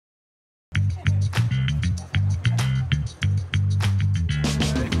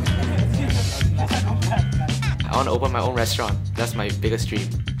want to open my own restaurant. That's my biggest dream.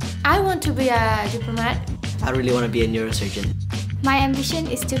 I want to be a diplomat. I really want to be a neurosurgeon. My ambition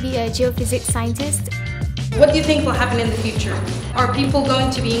is to be a geophysics scientist. What do you think will happen in the future? Are people going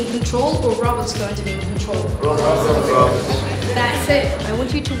to be in control or robots going to be in control? That's it. I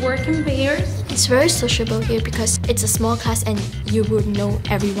want you to work in pairs. It's very sociable here because it's a small class and you would know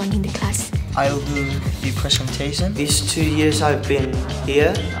everyone in the class. I will do the presentation. These 2 years I've been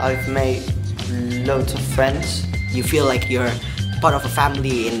here, I've made loads of friends. You feel like you're part of a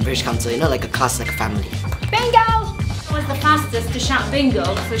family in British Council, you know, like a class, like a family. Bingo! Was the fastest to shout bingo,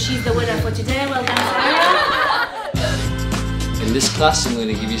 so she's the winner for today. Well done, Sarah. In this class, I'm going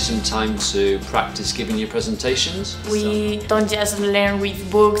to give you some time to practice giving your presentations. We don't just learn with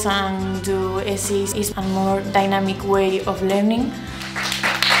books and do essays. It's a more dynamic way of learning.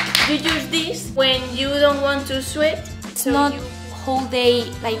 You use this when you don't want to sweat. It's not whole day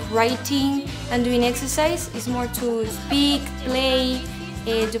like writing and doing exercise. It's more to speak, play,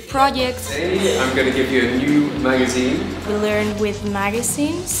 do projects. Today I'm going to give you a new magazine. We learn with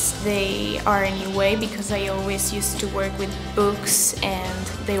magazines. They are a new way because I always used to work with books and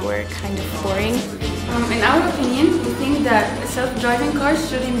they were kind of boring. In our opinion, we think that self-driving cars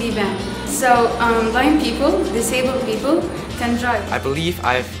shouldn't be banned. So blind people, disabled people can drive. I believe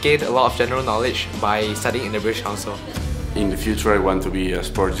I've gained a lot of general knowledge by studying in the British Council. In the future I want to be a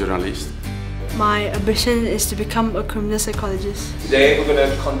sports journalist. My ambition is to become a criminal psychologist. Today we're going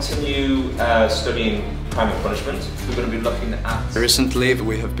to continue studying crime and punishment. We're going to be looking at... Recently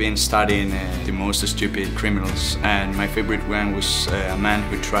we have been studying the most stupid criminals, and my favorite one was a man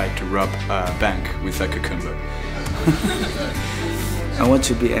who tried to rob a bank with a cucumber. I want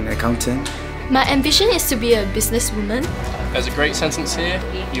to be an accountant. My ambition is to be a businesswoman. There's a great sentence here: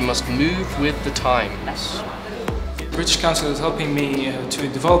 you must move with the times. British Council is helping me to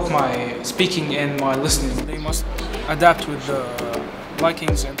develop my speaking and my listening. They must adapt with the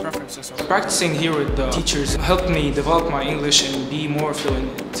likings and preferences. Practicing here with the teachers helped me develop my English and be more fluent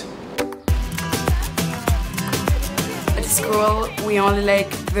in it. At school, we only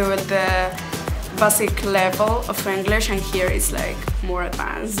do the basic level of English, and here it's more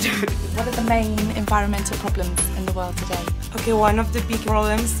advanced. What are the main environmental problems in the world today? Okay, one of the big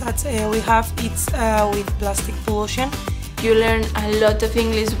problems that we have is with plastic pollution. You learn a lot of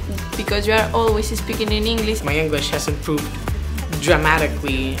English because you are always speaking in English. My English has improved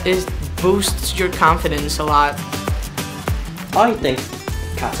dramatically. It boosts your confidence a lot. I think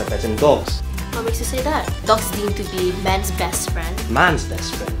cats are better than dogs. What makes you say that? Dogs deemed to be man's best friend. Man's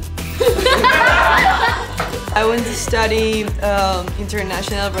best friend. I want to study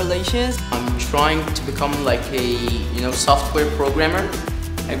international relations. I'm trying to become like a software programmer.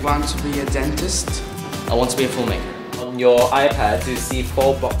 I want to be a dentist. I want to be a filmmaker. On your iPad you see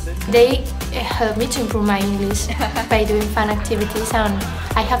 4 boxes. They help me to improve my English by doing fun activities, and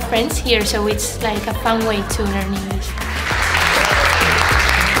I have friends here, so it's like a fun way to learn English.